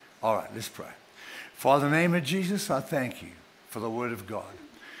All right, let's pray. Father, in the name of Jesus, I thank you for the word of God.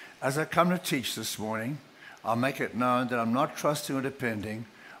 As I come to teach this morning, I'll make it known that I'm not trusting or depending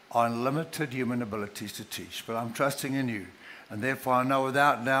on limited human abilities to teach, but I'm trusting in you. And therefore I know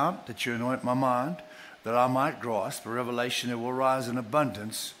without doubt that you anoint my mind, that I might grasp a revelation that will rise in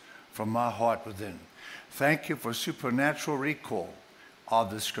abundance from my heart within. Thank you for supernatural recall of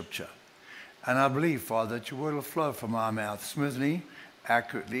the scripture. And I believe, Father, that your word will flow from my mouth smoothly,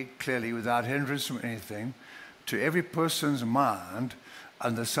 accurately, clearly, without hindrance from anything, to every person's mind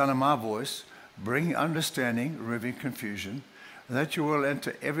under the sound of my voice, bringing understanding, removing confusion, and that you will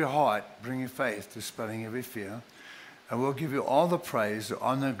enter every heart, bringing faith, dispelling every fear. And we'll give you all the praise, the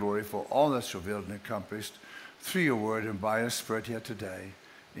honor, and glory for all that's revealed and accomplished through your word and by your spirit here today.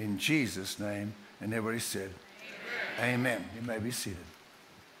 In Jesus' name. And everybody said, Amen. Amen. You may be seated.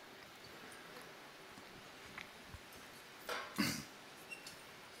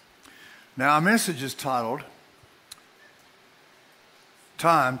 Now, our message is titled,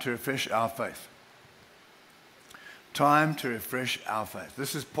 Time to Refresh Our Faith. Time to Refresh Our Faith.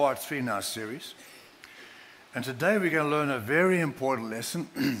 This is part 3 in our series. And today we're going to learn a very important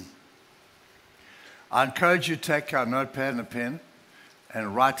lesson. I encourage you to take out a notepad and a pen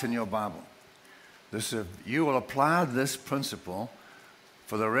and write in your Bible. You will apply this principle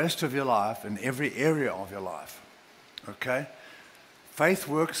for the rest of your life in every area of your life. Okay? Faith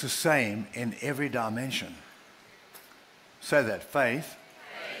works the same in every dimension. Say that. Faith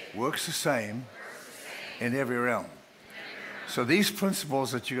works the same in every realm. So these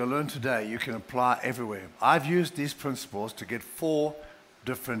principles that you're going to learn today, you can apply everywhere. I've used these principles to get 4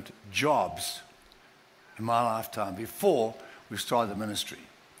 different jobs in my lifetime before we started the ministry.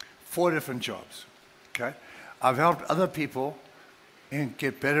 4 different jobs. Okay? I've helped other people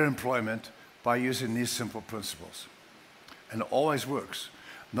get better employment by using these simple principles. And it always works.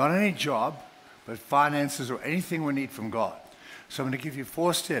 Not any job, but finances or anything we need from God. So I'm going to give you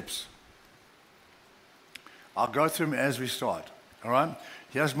 4 steps. I'll go through them as we start. All right?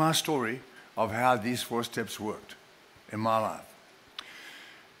 Here's my story of how these 4 steps worked in my life.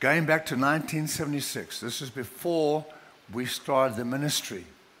 Going back to 1976, this is before we started the ministry.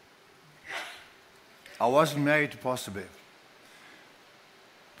 I wasn't married to Pastor Bev.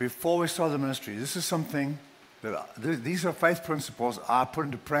 Before we started the ministry, this is something these are faith principles I put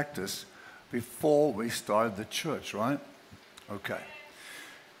into practice before we started the church, right? Okay.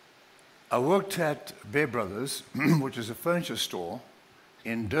 I worked at Bear Brothers, which is a furniture store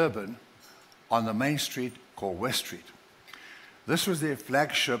in Durban on the main street called West Street. This was their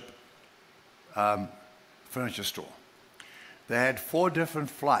flagship furniture store. They had 4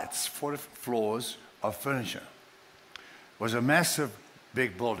 different flights, 4 different floors of furniture. It was a massive,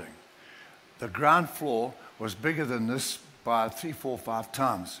 big building. The ground floor was bigger than this by 3, 4, 5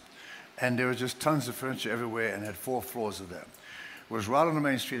 times. And there was just tons of furniture everywhere and had 4 floors of that. It was right on the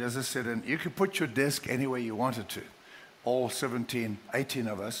main street, as I said, and you could put your desk anywhere you wanted to, all 17, 18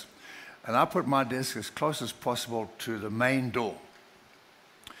 of us. And I put my desk as close as possible to the main door.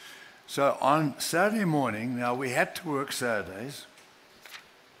 So on Saturday morning, now we had to work Saturdays,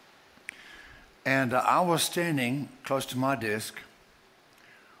 and I was standing close to my desk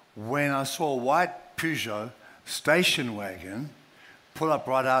when I saw a white Peugeot station wagon pull up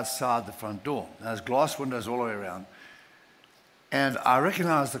right outside the front door. Now, there's glass windows all the way around. And I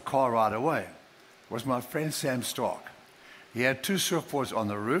recognized the car right away. It was my friend Sam Stark. He had 2 surfboards on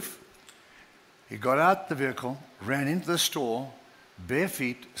the roof. He got out the vehicle, ran into the store, bare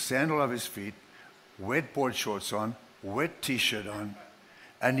feet, sandal over his feet, wet board shorts on, wet T-shirt on,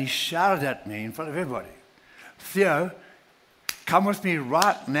 and he shouted at me in front of everybody, "Theo, come with me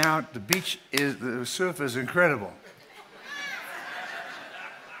right now. The surf is incredible."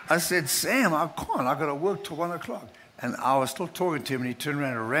 I said, "Sam, I can't. I've got to work till 1 o'clock." And I was still talking to him, and he turned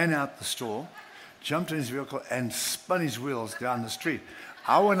around and ran out the store, jumped in his vehicle, and spun his wheels down the street.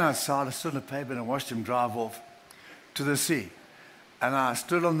 I went outside, I stood on the pavement and watched him drive off to the sea. And I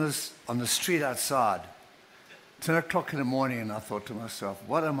stood on the street outside, 10 o'clock in the morning, and I thought to myself,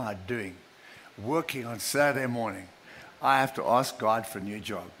 what am I doing? Working on Saturday morning. I have to ask God for a new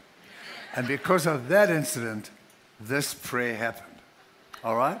job. And because of that incident, this prayer happened.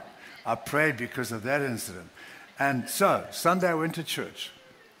 All right? I prayed because of that incident. And so, Sunday I went to church.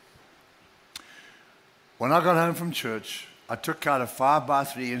 When I got home from church, I took out a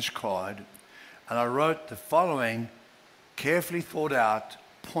 5x3-inch card, and I wrote the following carefully thought out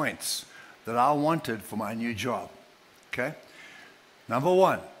points that I wanted for my new job. Okay? Number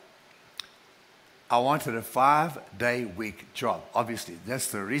 1, I wanted a 5-day week job. Obviously, that's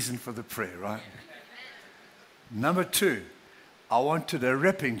the reason for the prayer, right? Number 2, I wanted a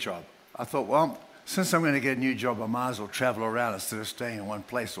repping job. I thought, well, since I'm going to get a new job, I might as well travel around instead of staying in one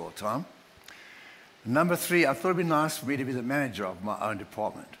place all the time. Number 3, I thought it'd be nice for me to be the manager of my own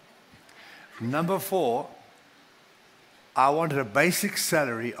department. Number 4, I wanted a basic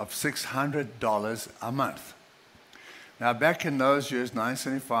salary of $600 a month. Now, back in those years,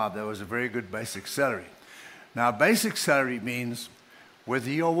 1975, that was a very good basic salary. Now, basic salary means whether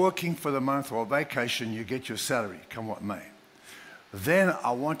you're working for the month or vacation, you get your salary, come what may. Then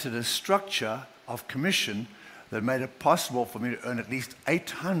I wanted a structure of commission that made it possible for me to earn at least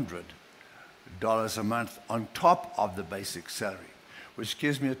 $800 a month on top of the basic salary, which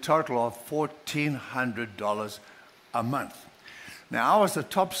gives me a total of $1,400 a month. Now, I was the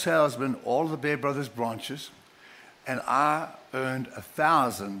top salesman all of the Bear Brothers branches, and I earned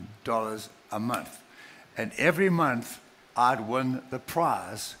 $1,000 a month. And every month, I'd win the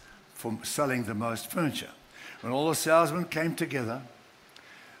prize for selling the most furniture. When all the salesmen came together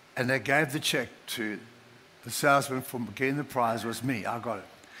and they gave the check to the salesman for getting the prize, was me. I got it.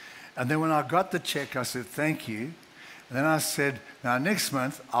 And then when I got the check, I said, thank you. And then I said, now next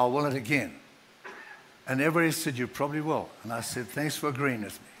month, I'll win it again. And everybody said, you probably will. And I said, thanks for agreeing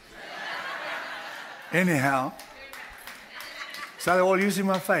with me. Anyhow, so they're all using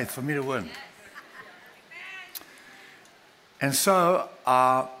my faith for me to win. And so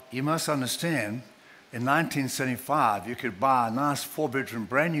you must understand, in 1975, you could buy a nice 4-bedroom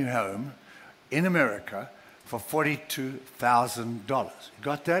brand new home in America for $42,000. You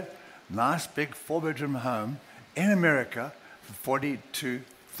got that? Nice big 4-bedroom home in America for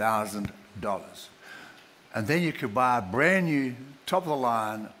 $42,000. And then you could buy a brand new, top of the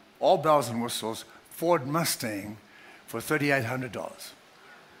line, all bells and whistles, Ford Mustang for $3,800.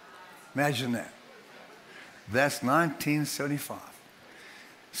 Imagine that. That's 1975.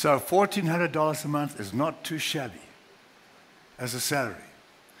 So $1,400 a month is not too shabby as a salary.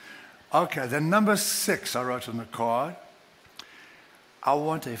 Okay, then number 6 I wrote on the card. I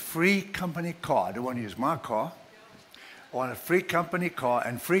want a free company car. I don't want to use my car. I want a free company car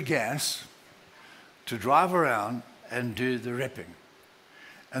and free gas to drive around and do the repping.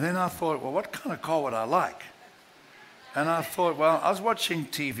 And then I thought, well, what kind of car would I like? And I thought, well, I was watching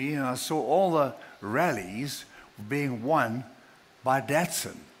TV and I saw all the rallies being won by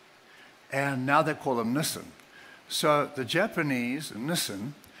Datsun. And now they call them Nissan. So the Japanese,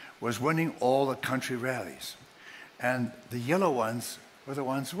 Nissan, was winning all the country rallies. And the yellow ones were the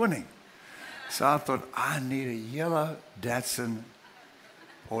ones winning. So I thought, I need a yellow Datsun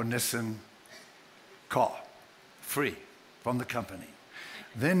or Nissan car, free from the company.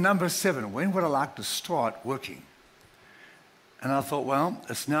 Then number 7, when would I like to start working? And I thought, well,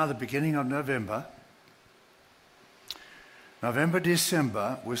 it's now the beginning of November. November,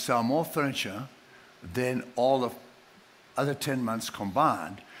 December, we sell more furniture than all the other 10 months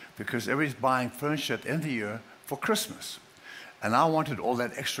combined because everybody's buying furniture at the end of the year for Christmas. And I wanted all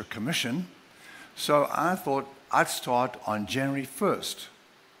that extra commission, so I thought I'd start on January 1st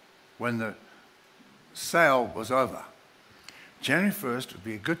when the sale was over. January 1st would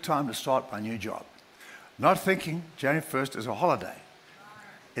be a good time to start my new job. Not thinking January 1st is a holiday.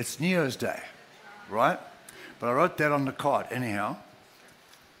 It's New Year's Day, right? But I wrote that on the card anyhow.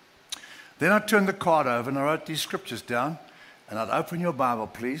 Then I turned the card over and I wrote these scriptures down. And I'd open your Bible,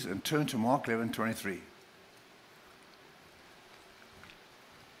 please, and turn to Mark 11:23.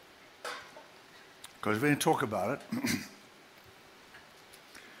 Because we're going to talk about it.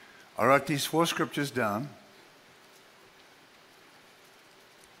 I wrote these 4 scriptures down.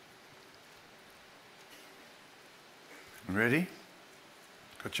 Ready?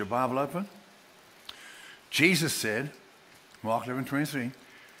 Got your Bible open? Jesus said, Mark 11:23,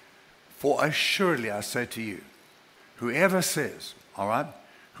 for assuredly I say to you, whoever says, all right,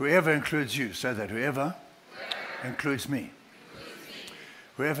 whoever includes you, say that, whoever includes me.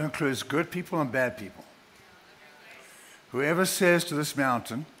 Whoever includes good people and bad people. Whoever says to this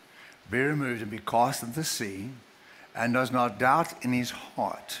mountain, be removed and be cast into the sea, and does not doubt in his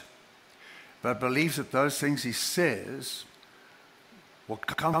heart, but believes that those things he says will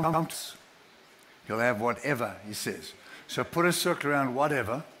come, he'll have whatever he says. So put a circle around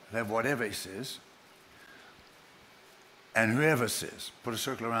whatever, he'll have whatever he says. And whoever says, put a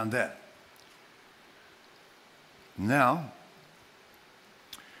circle around that. Now,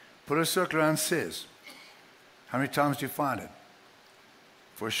 put a circle around says. How many times do you find it?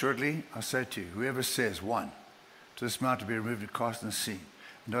 For assuredly, I say to you, whoever says, 1, to this mountain to be removed and cast in the sea,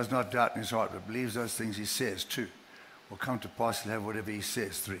 and does not doubt in his heart, but believes those things he says, 2, will come to pass and have whatever he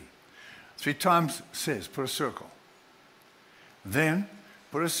says, 3. 3 times says, put a circle. Then,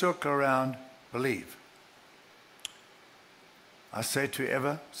 put a circle around believe. I say to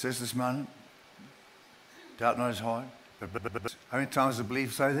whoever says this mountain, doubt not his heart. But how many times does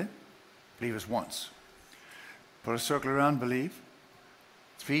believe say that? Believe is once. Put a circle around believe.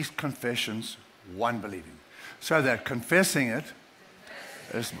 3 confessions, 1 believing. So that confessing it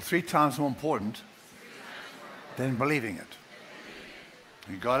is 3 times more important than believing it.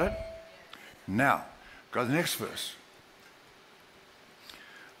 You got it? Now, go to the next verse.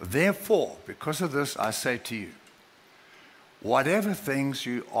 Therefore, because of this, I say to you, whatever things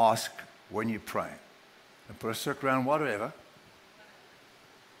you ask when you pray, and put a circle around whatever,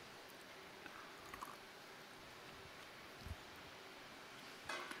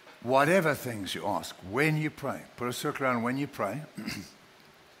 whatever things you ask when you pray, put a circle around when you pray,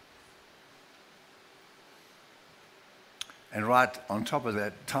 and write on top of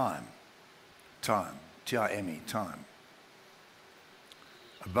that time, T-I-M-E, time.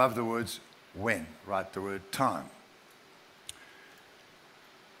 Above the words when, write the word time.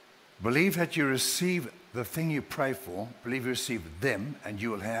 Believe that you receive the thing you pray for, believe you receive them, and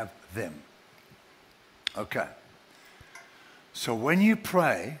you will have them. Okay. So when you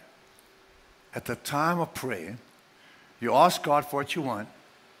pray, at the time of prayer, you ask God for what you want.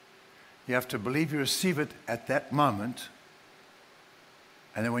 You have to believe you receive it at that moment.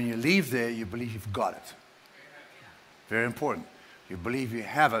 And then when you leave there, you believe you've got it. Very important. You believe you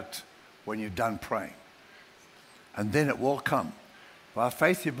have it when you're done praying. And then it will come. By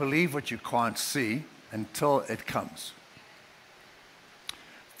faith, you believe what you can't see until it comes.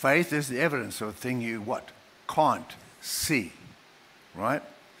 Faith is the evidence of a thing you what? Can't see. Right?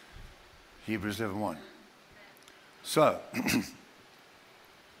 Hebrews 11:1. So,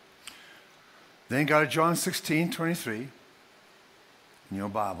 then go to John 16:23 in your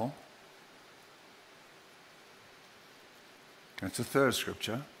Bible. That's the third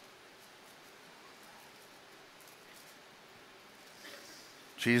scripture.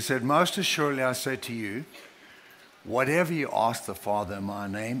 Jesus said, most assuredly I say to you, whatever you ask the Father in my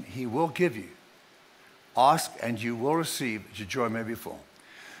name, he will give you. Ask and you will receive, that your joy may be full.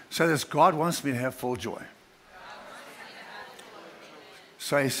 So this God wants me to have full joy.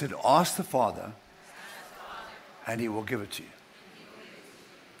 So he said, ask the Father and he will give it to you.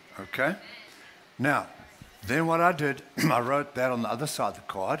 Okay? Now, then what I did, I wrote that on the other side of the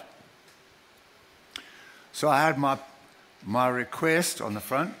card. So I had my request on the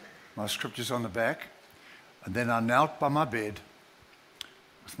front, my scriptures on the back, and then I knelt by my bed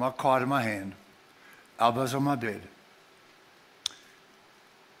with my card in my hand, elbows on my bed,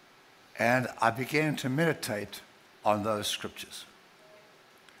 and I began to meditate on those scriptures.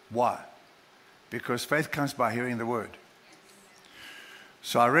 Why? Because faith comes by hearing the word.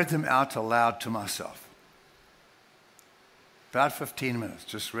 So I read them out aloud to myself. About 15 minutes,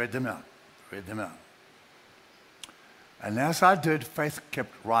 just read them out. And as I did, faith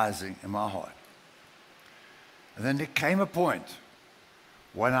kept rising in my heart. And then there came a point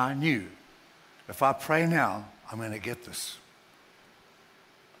when I knew, if I pray now, I'm going to get this.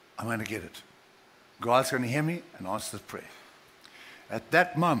 I'm going to get it. God's going to hear me and answer the prayer. At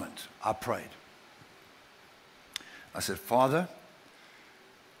that moment, I prayed. I said, Father,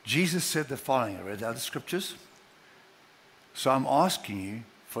 Jesus said the following. I read out the scriptures. So I'm asking you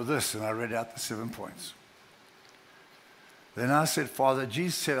for this, and I read out the 7 points. Then I said, Father,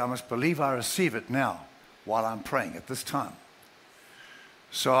 Jesus said I must believe I receive it now while I'm praying at this time.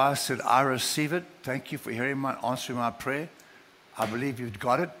 So I said, I receive it. Thank you for answering my prayer. I believe you've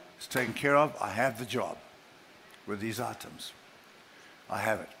got it. It's taken care of. I have the job with these items. I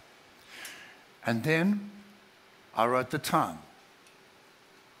have it. And then I wrote the time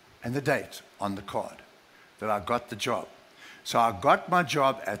and the date on the card that I got the job. So I got my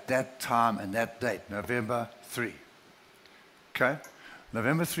job at that time and that date, November 3. Okay?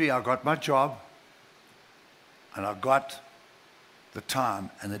 November 3, I got my job, and I got the time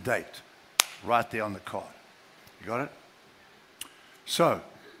and the date right there on the card. You got it? So,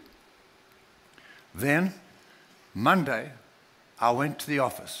 then, Monday, I went to the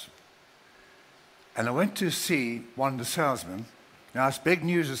office, and I went to see one of the salesmen. Now, it's big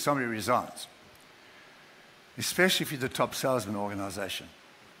news if somebody resigns, especially if you're the top salesman organization.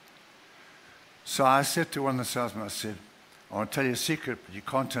 So I said to one of the salesmen, I said, I want to tell you a secret, but you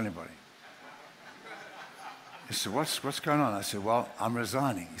can't tell anybody. He said, what's going on? I said, well, I'm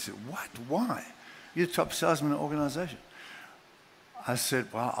resigning. He said, what? Why? You're the top salesman in the organization. I said,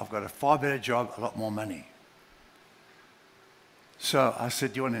 well, I've got a far better job, a lot more money. So I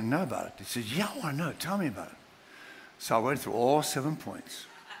said, do you want to know about it? He said, yeah, I want to know. Tell me about it. So I went through all 7 points.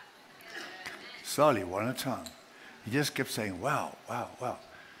 Slowly, one at a time. He just kept saying, wow, wow, wow.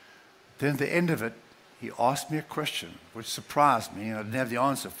 Then at the end of it, he asked me a question which surprised me and I didn't have the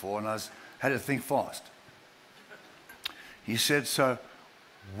answer for, and had to think fast. He said, so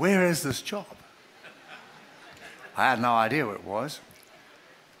where is this job? I had no idea what it was.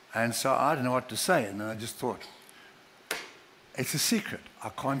 And so I didn't know what to say. And I just thought, it's a secret. I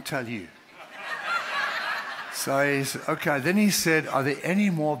can't tell you. So he said, okay. Then he said, are there any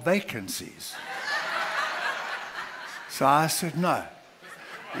more vacancies? So I said, no.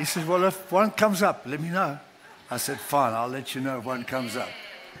 He said, well, if one comes up, let me know. I said, fine, I'll let you know if one comes up.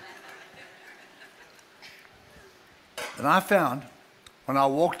 And I found, when I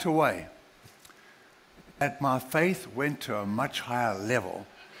walked away, that my faith went to a much higher level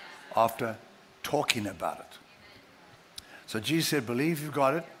after talking about it. So Jesus said, believe you've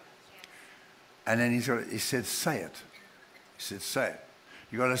got it. And then he said, say it. He said, say it.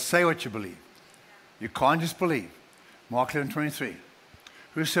 You've got to say what you believe. You can't just believe. Mark 11:23.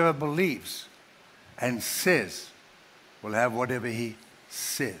 Whosoever believes and says will have whatever he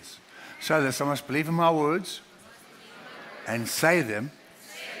says. So that I must believe in my words and say them,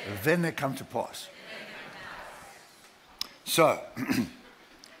 then they come to pass. So,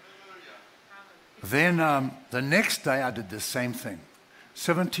 then the next day I did the same thing.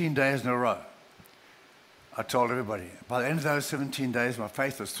 17 days in a row. I told everybody. By the end of those 17 days, my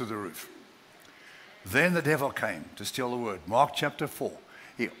faith was through the roof. Then the devil came to steal the word. Mark chapter 4.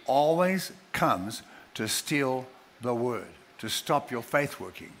 He always comes to steal the word, to stop your faith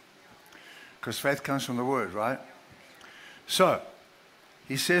working. Because faith comes from the word, right? So,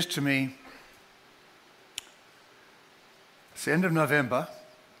 he says to me, it's the end of November.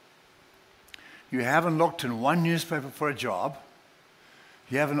 You haven't looked in one newspaper for a job.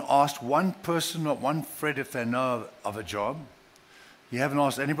 You haven't asked one person, not one friend, if they know of a job. You haven't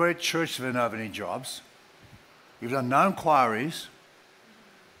asked anybody at church if they know of any jobs. You've done no inquiries.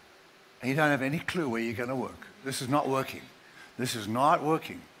 And you don't have any clue where you're going to work. This is not working. This is not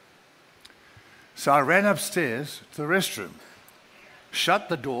working. So I ran upstairs to the restroom, shut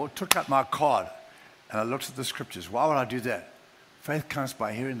the door, took out my card, and I looked at the scriptures. Why would I do that? Faith comes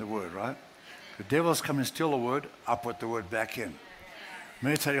by hearing the word, right? The devil's come and steal the word. I put the word back in.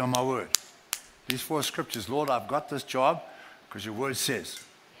 Meditating on my word. These 4 scriptures. Lord, I've got this job because your word says.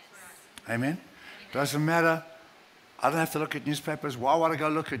 Amen? Doesn't matter. I don't have to look at newspapers. Why would I go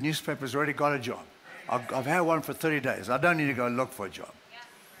look at newspapers? I already got a job. I've had one for 30 days. I don't need to go look for a job.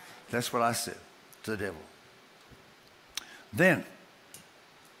 That's what I said to the devil. Then,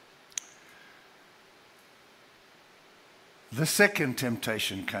 the second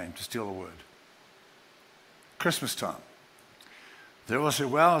temptation came to steal the word. Christmas time. The devil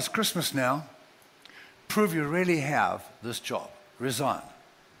said, well, it's Christmas now. Prove you really have this job. Resign.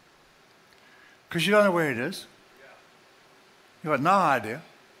 Because you don't know where it is. You've got no idea.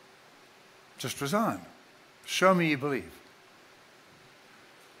 Just resign. Show me you believe.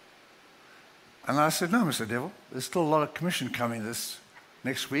 And I said, no, Mr. Devil, there's still a lot of commission coming this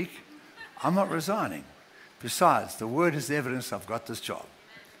next week. I'm not resigning. Besides, the word is the evidence I've got this job.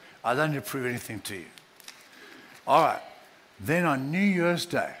 I don't need to prove anything to you. All right. Then on New Year's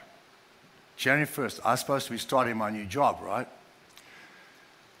Day, January 1st, I was supposed to be starting my new job, right?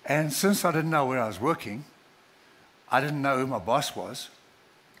 And since I didn't know where I was working, I didn't know who my boss was.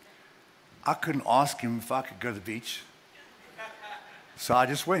 I couldn't ask him if I could go to the beach. So I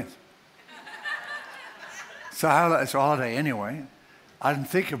just went. So it's a holiday anyway. I didn't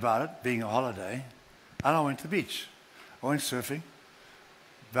think about it being a holiday. And I went to the beach. I went surfing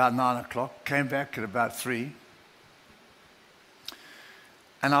about 9 o'clock, came back at about 3.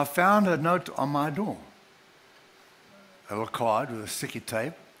 And I found a note on my door, a little card with a sticky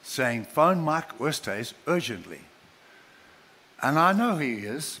tape saying, phone Mike Oestes urgently. And I know who he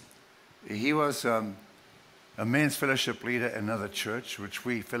is. He was a men's fellowship leader in another church, which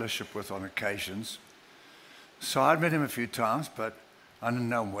we fellowship with on occasions. So I'd met him a few times, but I didn't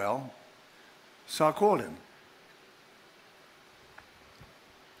know him well. So I called him.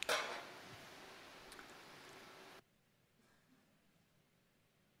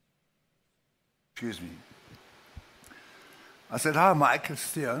 Excuse me. I said, hi, Mike, it's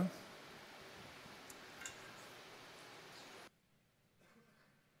Theo.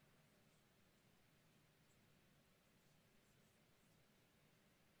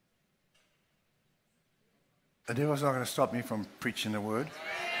 The devil's not going to stop me from preaching the word.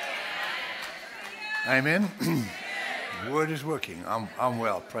 Amen. The word is working. I'm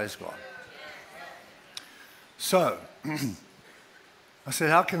well, praise God. So, I said,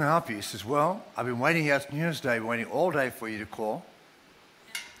 how can I help you? He says, well, I've been waiting here at New Year's Day, waiting all day for you to call.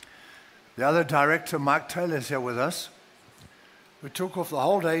 The other director, Mike Taylor, is here with us. We took off the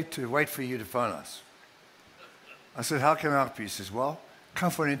whole day to wait for you to phone us. I said, how can I help you? He says, well,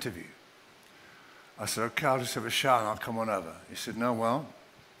 come for an interview. I said, okay, I'll just have a shower and I'll come on over. He said, no, well,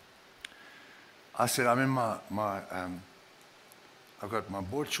 I said, I'm in I've got my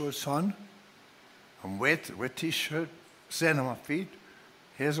board shorts on, I'm wet t-shirt, sand on my feet,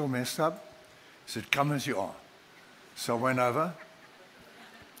 hair's all messed up. He said, come as you are. So I went over,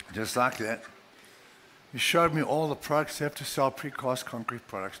 just like that. He showed me all the products they have to sell, precast concrete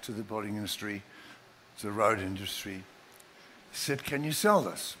products to the building industry, to the road industry. He said, can you sell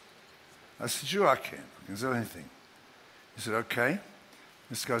this? I said, sure I can sell anything. He said, okay,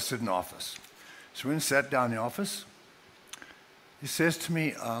 let's go sit in the office. So we went and sat down in the office. He says to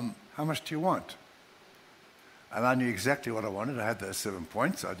me, how much do you want? And I knew exactly what I wanted. I had those 7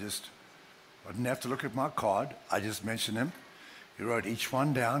 points. I didn't have to look at my card. I just mentioned them. He wrote each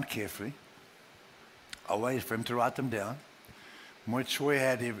one down carefully. I waited for him to write them down. I'm not sure he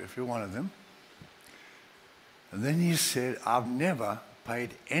had every one of them. And then he said, I've never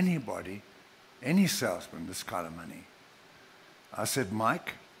paid anybody, any salesman, this kind of money. I said,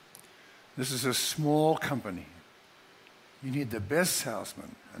 Mike, this is a small company. You need the best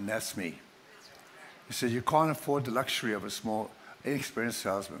salesman, and that's me. He said, you can't afford the luxury of a small, inexperienced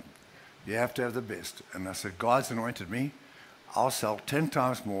salesman. You have to have the best. And I said, God's anointed me. I'll sell 10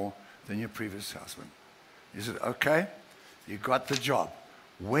 times more than your previous salesman. He said, okay, you got the job.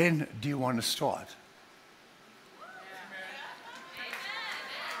 When do you want to start?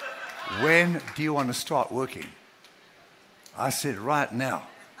 When do you want to start working? I said, right now.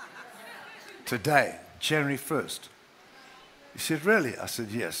 Today, January 1st. He said, really? I said,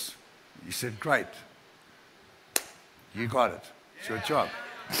 yes. He said, great. You got it. It's your job.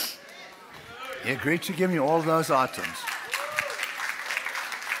 He agreed to give me all those items.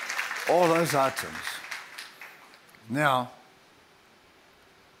 All those items. Now,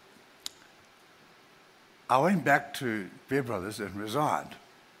 I went back to Bear Brothers and resigned.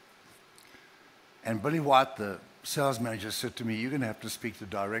 And Billy White, the sales manager, said to me, you're going to have to speak to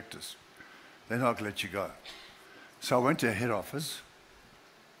directors. They're not going to let you go. So I went to head office,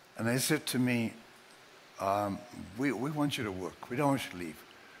 and they said to me, we want you to work. We don't want you to leave.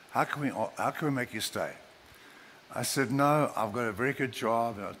 How can we make you stay? I said, no, I've got a very good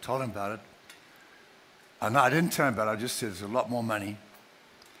job. And I told him about it. And I didn't tell him about it. I just said, there's a lot more money.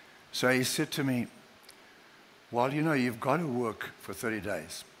 So he said to me, well, you know, you've got to work for 30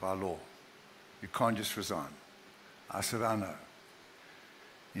 days by law. You can't just resign. I said, I know.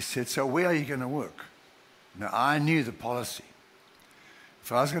 He said, so where are you going to work? Now, I knew the policy.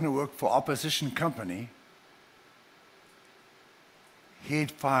 If I was going to work for opposition company,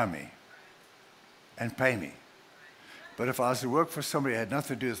 he'd fire me and pay me. But if I was to work for somebody who had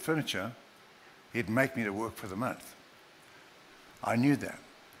nothing to do with furniture, he'd make me to work for the month. I knew that.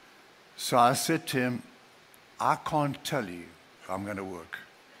 So I said to him, I can't tell you I'm going to work.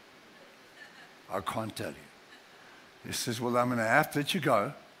 I can't tell you. He says, well, I'm going to have to let you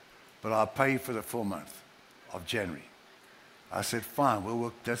go, but I'll pay you for the full month of January. I said, fine, we'll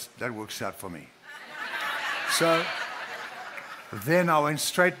work. That works out for me. So then I went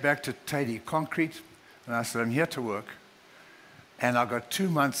straight back to Tady Concrete, and I said, I'm here to work, and I got 2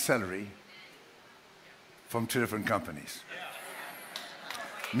 months' salary from 2 different companies.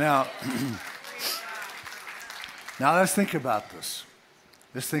 Now, now let's think about this.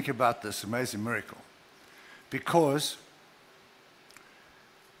 Let's think about this amazing miracle. Because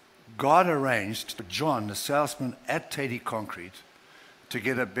God arranged for John, the salesman at Tady Concrete, to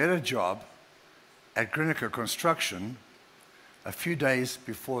get a better job at Grinica Construction a few days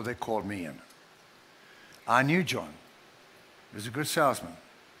before they called me in. I knew John. He was a good salesman.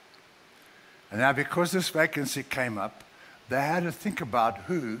 And now because this vacancy came up, they had to think about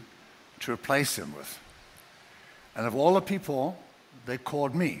who to replace him with. And of all the people, they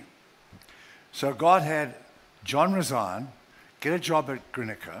called me. So God had John resign, get a job at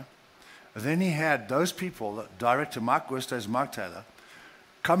Grinica, and then he had those people, Director Mike Westos, Mark Taylor,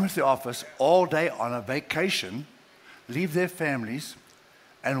 come into the office all day on a vacation, leave their families,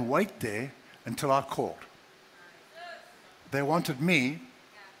 and wait there until I called. They wanted me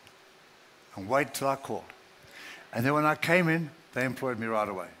and wait till I called. And then when I came in, they employed me right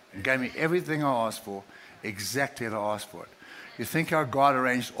away and gave me everything I asked for, exactly as I asked for it. You think how God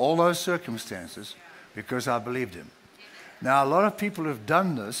arranged all those circumstances because I believed him. Now, a lot of people who've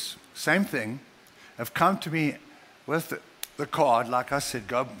done this, same thing, have come to me with the card, like I said,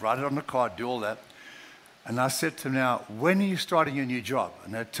 go write it on the card, do all that. And I said to them, now, when are you starting your new job?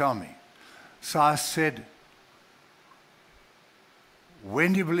 And they'd tell me. So I said,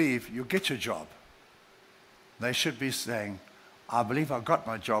 when do you believe you'll get your job? They should be saying, I believe I got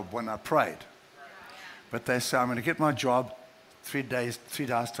my job when I prayed. but they say, I'm going to get my job 3 days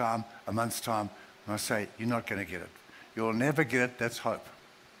time, a month's time. And I say, you're not going to get it. You'll never get it. That's hope.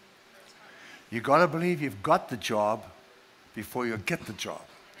 You've got to believe you've got the job before you get the job.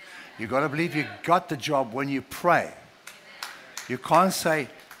 You've got to believe you got the job when you pray. You can't say,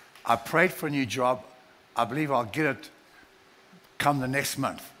 I prayed for a new job. I believe I'll get it come the next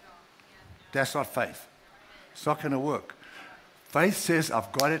month. That's not faith. It's not going to work. Faith says,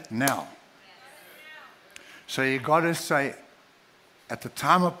 I've got it now. So you've got to say, at the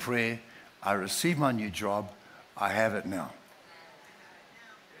time of prayer, I received my new job. I have it now.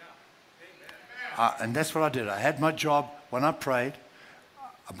 And that's what I did. I had my job when I prayed,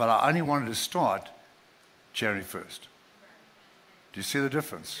 but I only wanted to start January 1st. Do you see the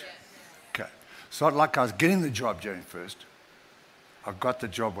difference? Okay. It's not like I was getting the job January 1st. I got the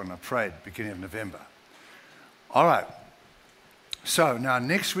job when I prayed, beginning of November. All right. So now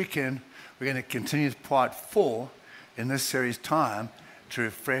next weekend, we're going to continue part 4 in this series, Time to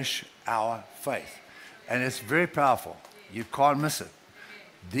Refresh Our Faith. And it's very powerful. You can't miss it.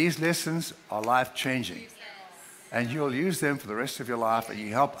 These lessons are life-changing. And you'll use them for the rest of your life, and you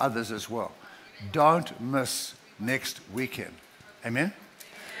help others as well. Don't miss next weekend. Amen?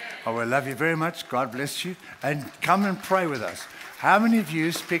 Oh, we love you very much. God bless you. And come and pray with us. How many of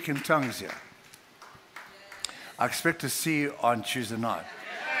you speak in tongues here? I expect to see you on Tuesday night.